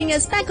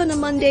joining us back on a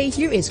Monday,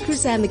 here is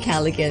Cruzanne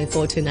McCalligan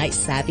for tonight's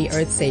Savvy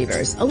Earth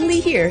Savers, only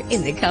here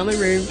in the Common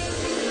Room.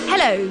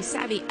 Hello,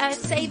 Savvy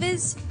Earth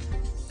Savers.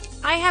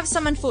 I have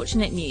some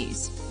unfortunate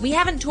news. We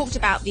haven't talked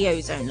about the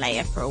ozone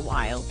layer for a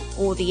while,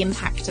 or the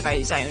impact of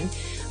ozone,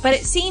 but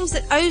it seems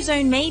that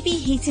ozone may be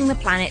heating the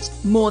planet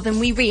more than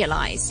we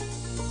realise.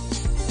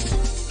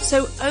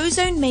 So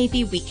ozone may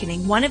be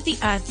weakening one of the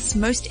Earth's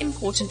most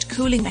important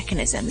cooling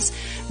mechanisms,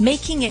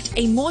 making it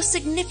a more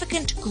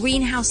significant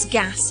greenhouse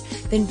gas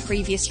than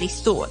previously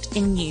thought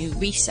in new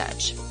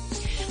research.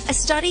 A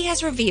study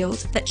has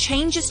revealed that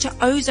changes to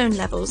ozone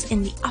levels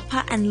in the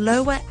upper and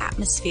lower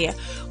atmosphere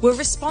were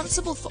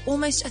responsible for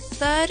almost a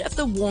third of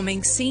the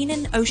warming seen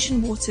in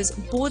ocean waters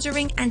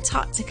bordering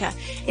Antarctica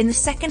in the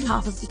second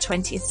half of the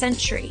 20th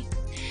century.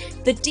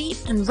 The deep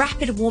and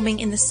rapid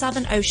warming in the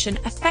Southern Ocean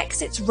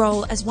affects its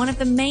role as one of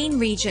the main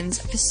regions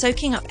for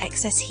soaking up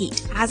excess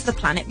heat as the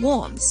planet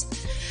warms.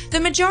 The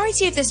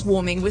majority of this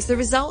warming was the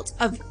result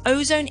of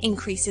ozone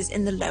increases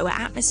in the lower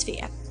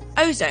atmosphere.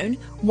 Ozone,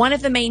 one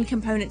of the main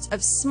components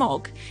of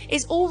smog,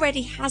 is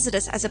already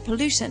hazardous as a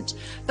pollutant,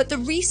 but the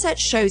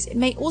research shows it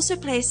may also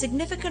play a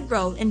significant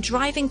role in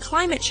driving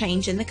climate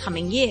change in the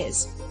coming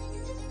years.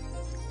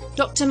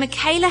 Dr.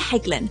 Michaela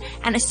Heglin,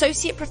 an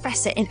associate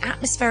professor in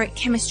atmospheric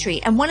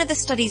chemistry and one of the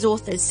study's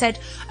authors, said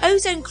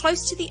ozone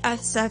close to the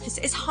Earth's surface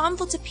is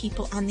harmful to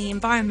people and the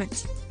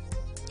environment.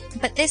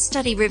 But this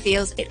study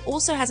reveals it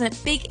also has a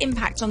big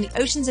impact on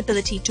the ocean's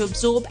ability to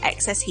absorb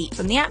excess heat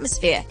from the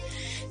atmosphere.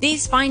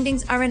 These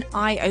findings are an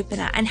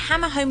eye-opener and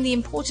hammer home the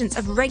importance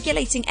of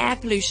regulating air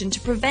pollution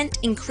to prevent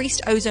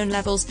increased ozone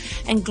levels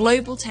and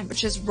global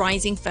temperatures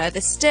rising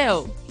further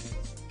still.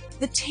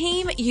 The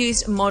team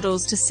used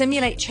models to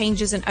simulate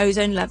changes in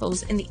ozone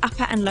levels in the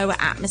upper and lower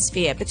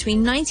atmosphere between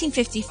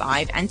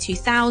 1955 and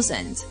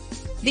 2000.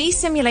 These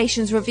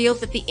simulations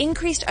revealed that the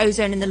increased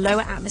ozone in the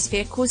lower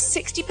atmosphere caused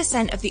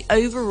 60% of the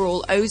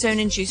overall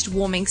ozone-induced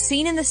warming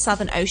seen in the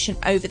Southern Ocean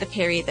over the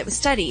period that was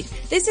studied.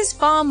 This is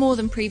far more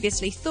than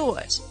previously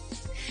thought.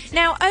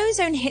 Now,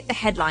 ozone hit the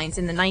headlines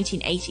in the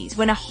 1980s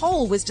when a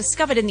hole was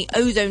discovered in the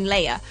ozone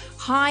layer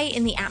high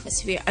in the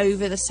atmosphere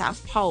over the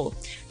South Pole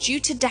due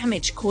to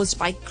damage caused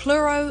by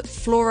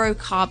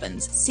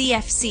chlorofluorocarbons,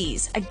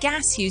 CFCs, a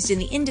gas used in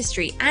the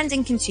industry and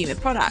in consumer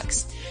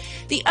products.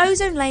 The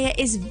ozone layer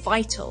is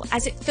vital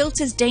as it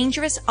filters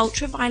dangerous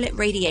ultraviolet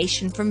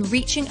radiation from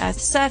reaching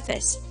Earth's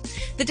surface.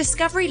 The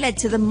discovery led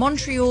to the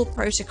Montreal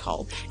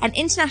Protocol, an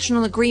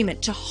international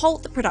agreement to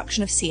halt the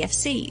production of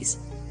CFCs.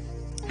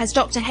 As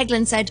Dr.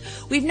 Heglin said,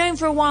 we've known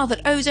for a while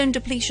that ozone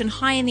depletion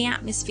high in the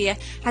atmosphere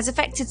has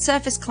affected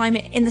surface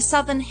climate in the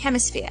southern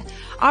hemisphere.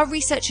 Our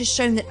research has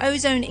shown that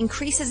ozone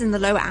increases in the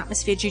lower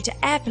atmosphere due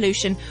to air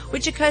pollution,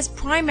 which occurs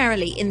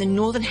primarily in the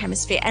northern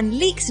hemisphere and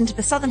leaks into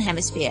the southern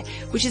hemisphere,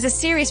 which is a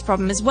serious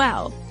problem as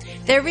well.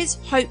 There is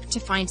hope to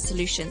find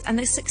solutions, and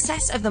the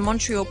success of the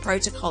Montreal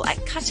Protocol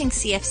at cutting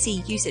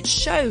CFC usage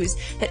shows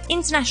that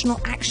international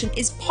action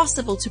is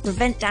possible to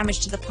prevent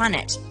damage to the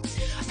planet.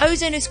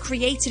 Ozone is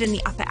created in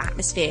the upper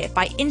atmosphere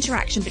by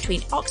interaction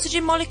between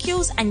oxygen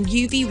molecules and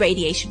UV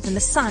radiation from the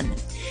sun.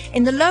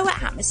 In the lower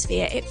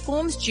atmosphere, it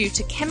forms due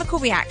to chemical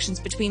reactions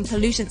between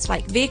pollutants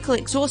like vehicle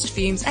exhaust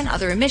fumes and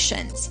other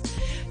emissions.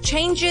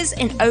 Changes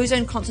in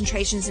ozone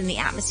concentrations in the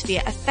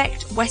atmosphere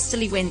affect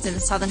westerly winds in the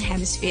southern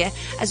hemisphere,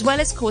 as well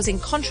as causing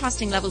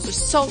contrasting levels of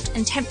salt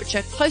and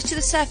temperature close to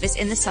the surface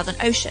in the Southern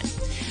Ocean.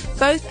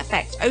 Both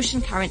affect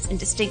ocean currents in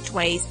distinct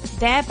ways,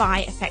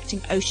 thereby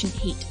affecting ocean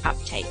heat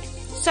uptake.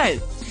 So,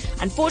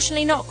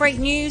 unfortunately not great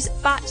news,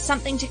 but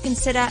something to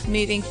consider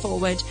moving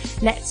forward.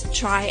 Let's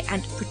try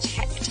and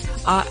protect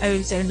our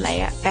ozone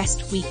layer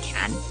best we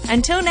can.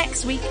 Until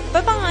next week,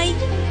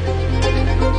 bye-bye!